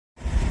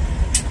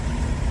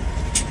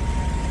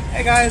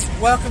Hey guys,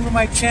 welcome to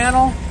my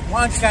channel.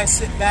 Why don't you guys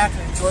sit back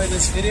and enjoy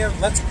this video?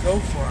 Let's go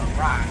for a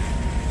ride.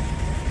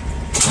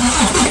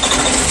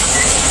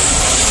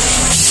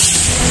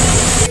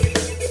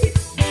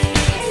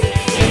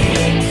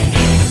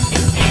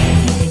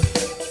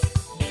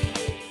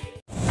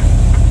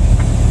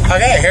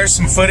 Okay, here's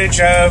some footage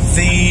of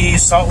the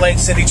Salt Lake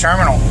City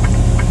terminal.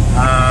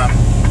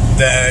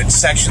 The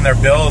section they're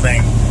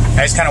building.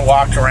 I just kind of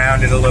walked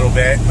around it a little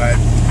bit, but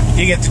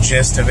you get the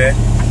gist of it.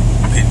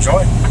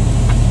 Enjoy.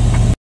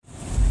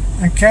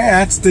 Okay,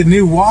 that's the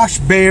new wash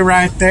bay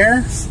right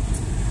there.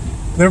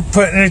 They're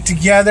putting it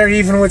together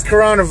even with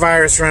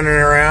coronavirus running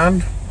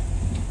around.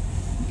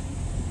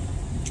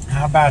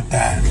 How about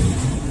that?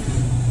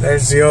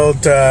 There's the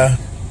old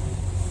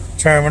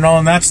terminal,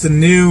 and that's the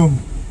new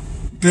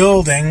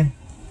building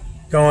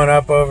going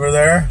up over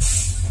there.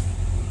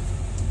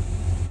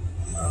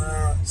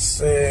 Let's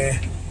see.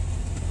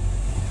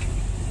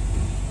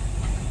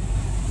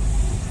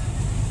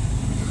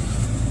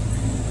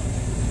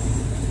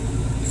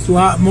 It's a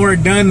lot more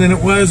done than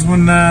it was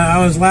when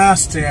I was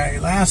last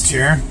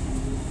year.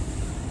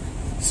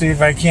 See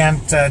if I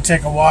can't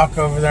take a walk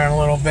over there in a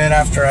little bit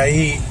after I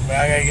eat. But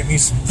I gotta get me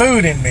some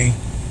food in me.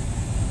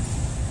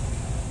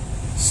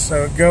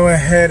 So go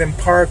ahead and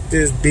park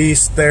this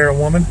beast there,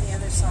 woman. The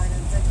other side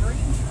of the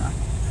green truck.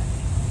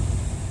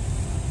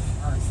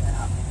 Or is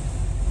that?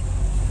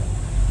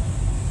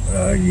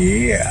 Oh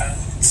yeah.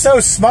 It's so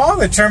small,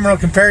 the terminal,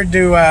 compared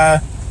to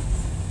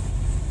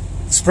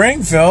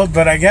Springfield,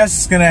 but I guess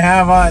it's going to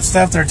have all that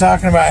stuff they're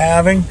talking about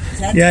having. Is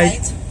that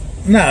tight?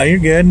 No, you're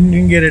good. You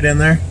can get it in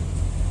there.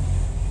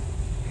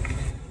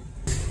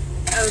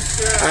 Oh,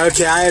 sure.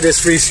 Okay, I had to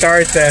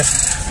restart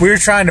this. We were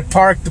trying to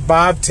park the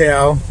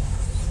bobtail,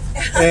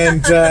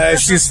 and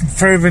she's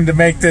proven to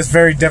make this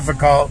very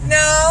difficult.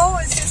 No,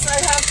 it's just I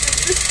have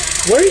to.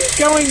 Where are you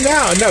going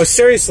now? No,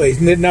 seriously.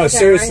 No, okay,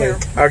 seriously.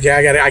 Right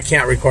Okay, I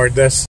can't record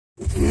this.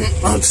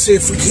 Let's see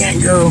if we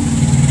can't go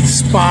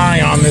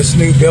spy on this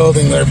new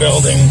building they're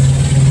building.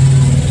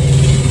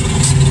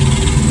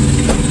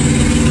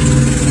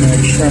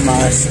 Make sure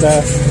my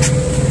stuff,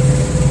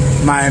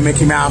 my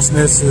Mickey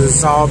Mouse-ness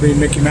is all be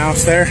Mickey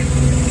Mouse there.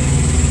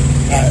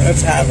 Alright,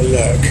 let's have a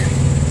look.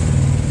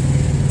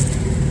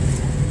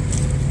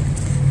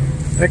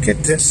 Look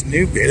at this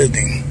new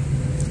building.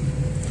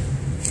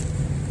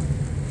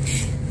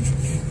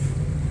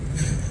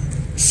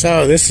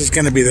 So this is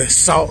going to be the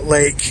Salt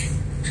Lake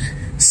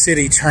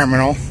City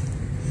terminal.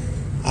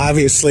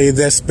 Obviously,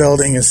 this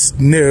building is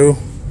new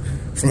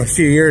from a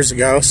few years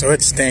ago, so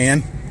it's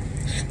staying.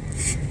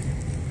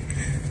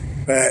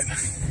 But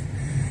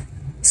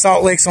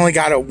Salt Lake's only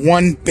got a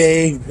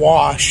one-bay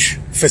wash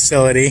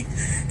facility,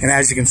 and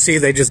as you can see,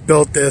 they just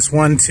built this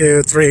 1,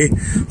 2, 3,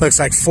 looks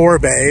like 4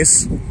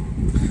 bays,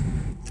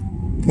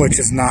 which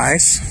is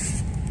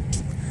nice.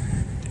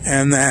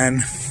 And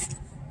then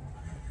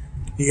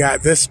you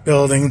got this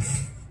building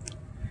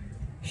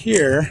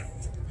here,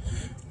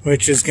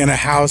 which is going to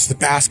house the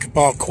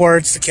basketball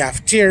courts, the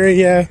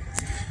cafeteria,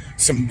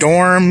 some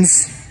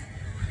dorms,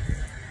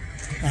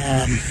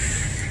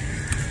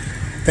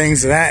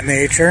 things of that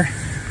nature.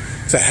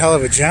 It's a hell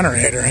of a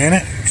generator, ain't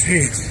it?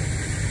 Jeez.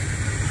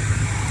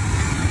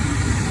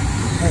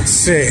 Let's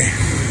see.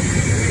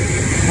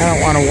 I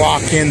don't want to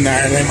walk in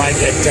there. They might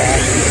get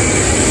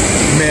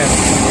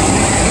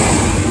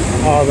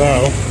miffed.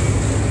 Although,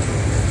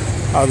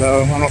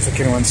 I don't think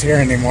anyone's here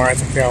anymore. I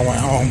think they all went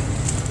home.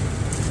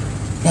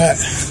 But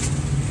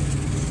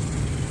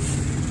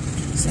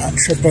let's not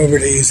trip over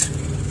these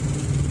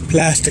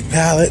plastic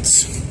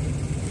pallets.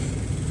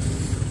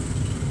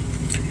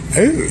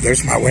 Ooh,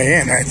 there's my way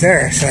in right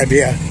there. Should I be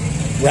a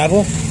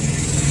rebel?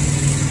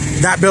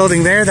 That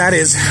building there, that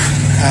is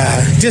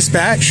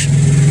dispatch.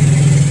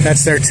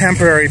 That's their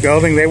temporary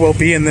building. They will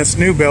be in this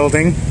new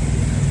building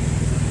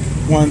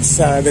once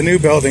the new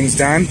building's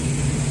done.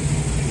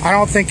 I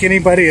don't think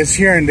anybody is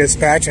here in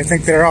dispatch. I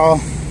think they're all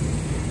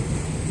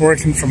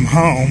working from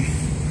home.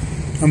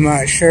 I'm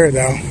not sure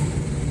though.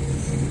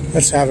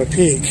 Let's have a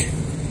peek.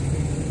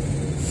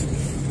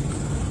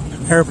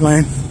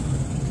 Airplane.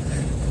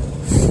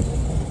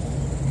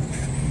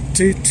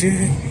 Toot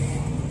toot.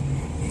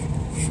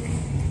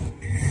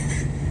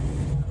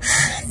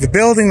 The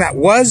building that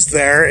was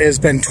there has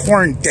been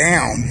torn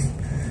down.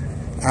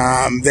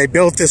 They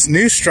built this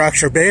new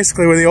structure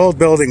basically where the old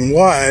building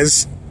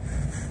was.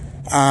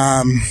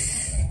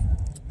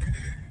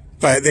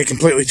 But they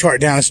completely tore it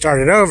down and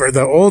started over.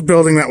 The old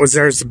building that was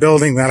there is the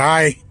building that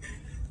I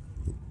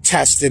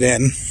tested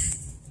in,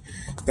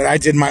 that I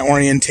did my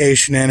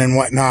orientation in and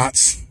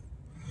whatnots.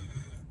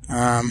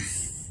 I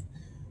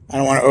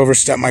don't want to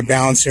overstep my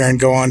bounds here and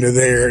go onto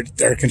their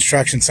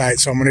construction site,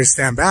 so I'm going to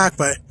stand back.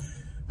 But,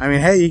 I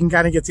mean, hey, you can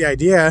kind of get the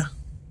idea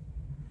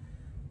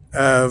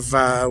of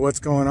what's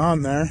going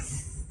on there.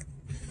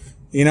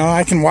 You know,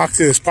 I can walk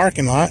through this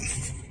parking lot.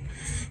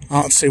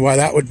 I don't see why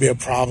that would be a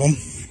problem.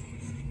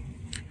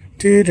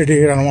 I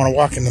don't want to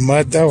walk in the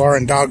mud, though, or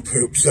in dog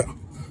poop, so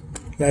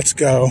let's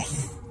go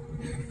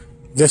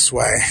this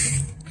way.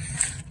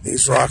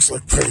 These rocks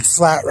look pretty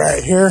flat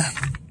right here.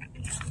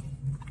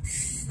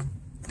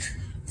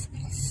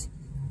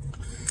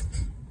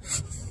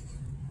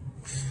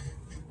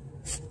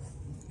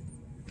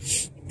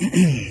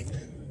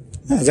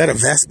 Oh, is that a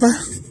Vespa?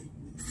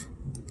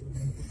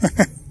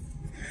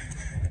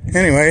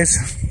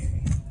 Anyways.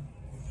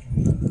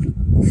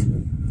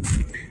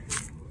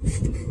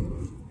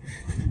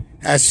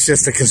 That's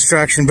just a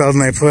construction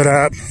building they put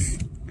up.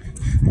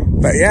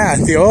 But yeah,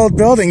 the old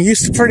building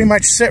used to pretty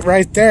much sit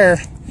right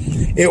there.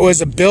 It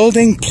was a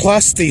building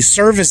plus the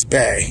service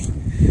bay.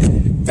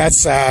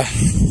 That's, I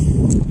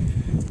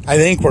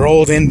think where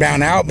old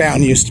inbound,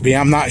 outbound used to be.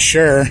 I'm not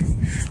sure.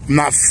 I'm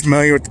not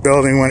familiar with the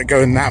building when it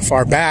goes that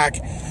far back.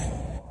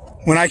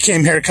 When I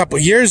came here a couple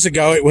years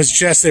ago, it was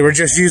just, they were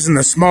just using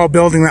the small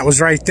building that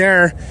was right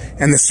there,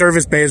 and the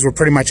service bays were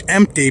pretty much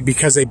empty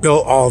because they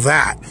built all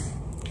that.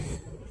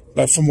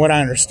 But from what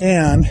I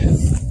understand,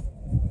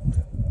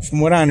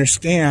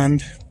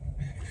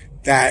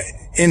 that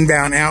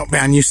inbound,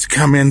 outbound used to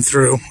come in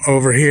through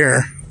over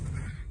here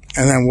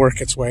and then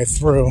work its way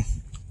through.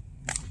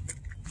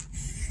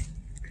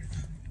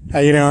 How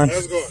you doing?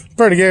 How's it going?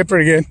 Pretty good,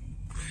 pretty good.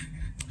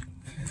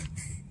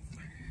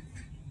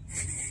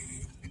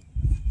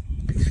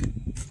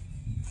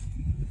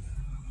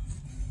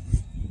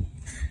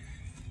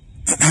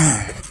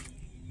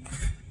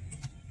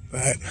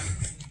 But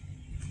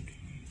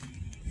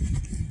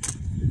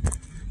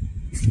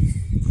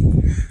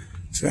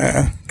it's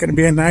going to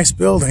be a nice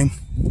building.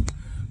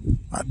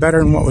 A lot better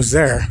than what was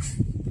there.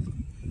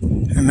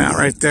 And that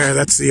right there,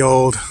 that's the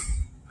old,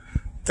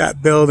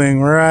 that building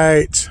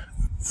right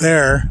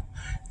there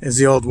is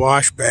the old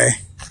wash bay.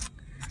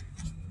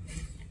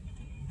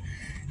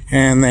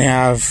 And they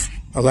have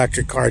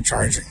electric car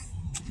charging.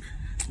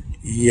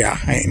 Yeah,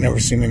 I ain't never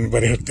seen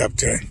anybody hooked up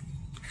to it.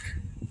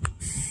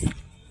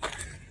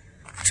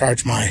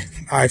 Charge my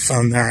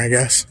iPhone there, I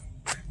guess.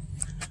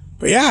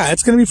 But yeah,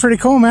 it's going to be pretty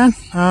cool, man.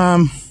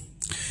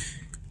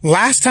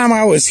 Last time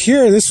I was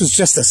here, this was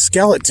just a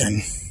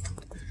skeleton.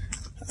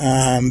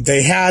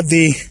 They had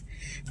the,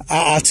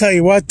 I'll tell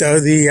you what though,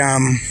 the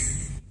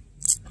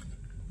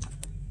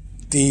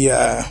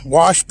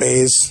wash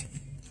bays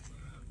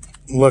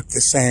look the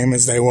same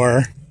as they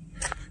were.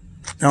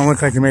 Don't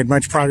look like they made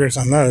much progress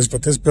on those,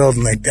 but this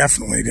building they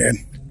definitely did.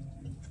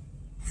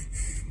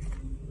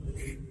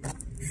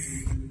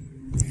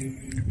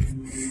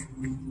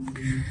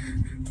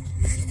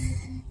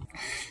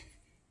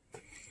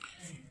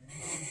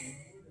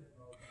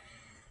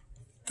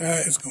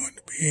 That is going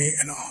to be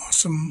an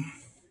awesome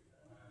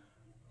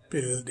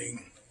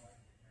building.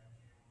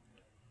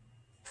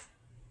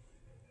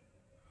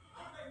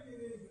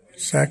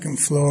 Second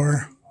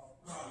floor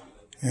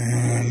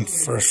and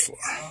first floor.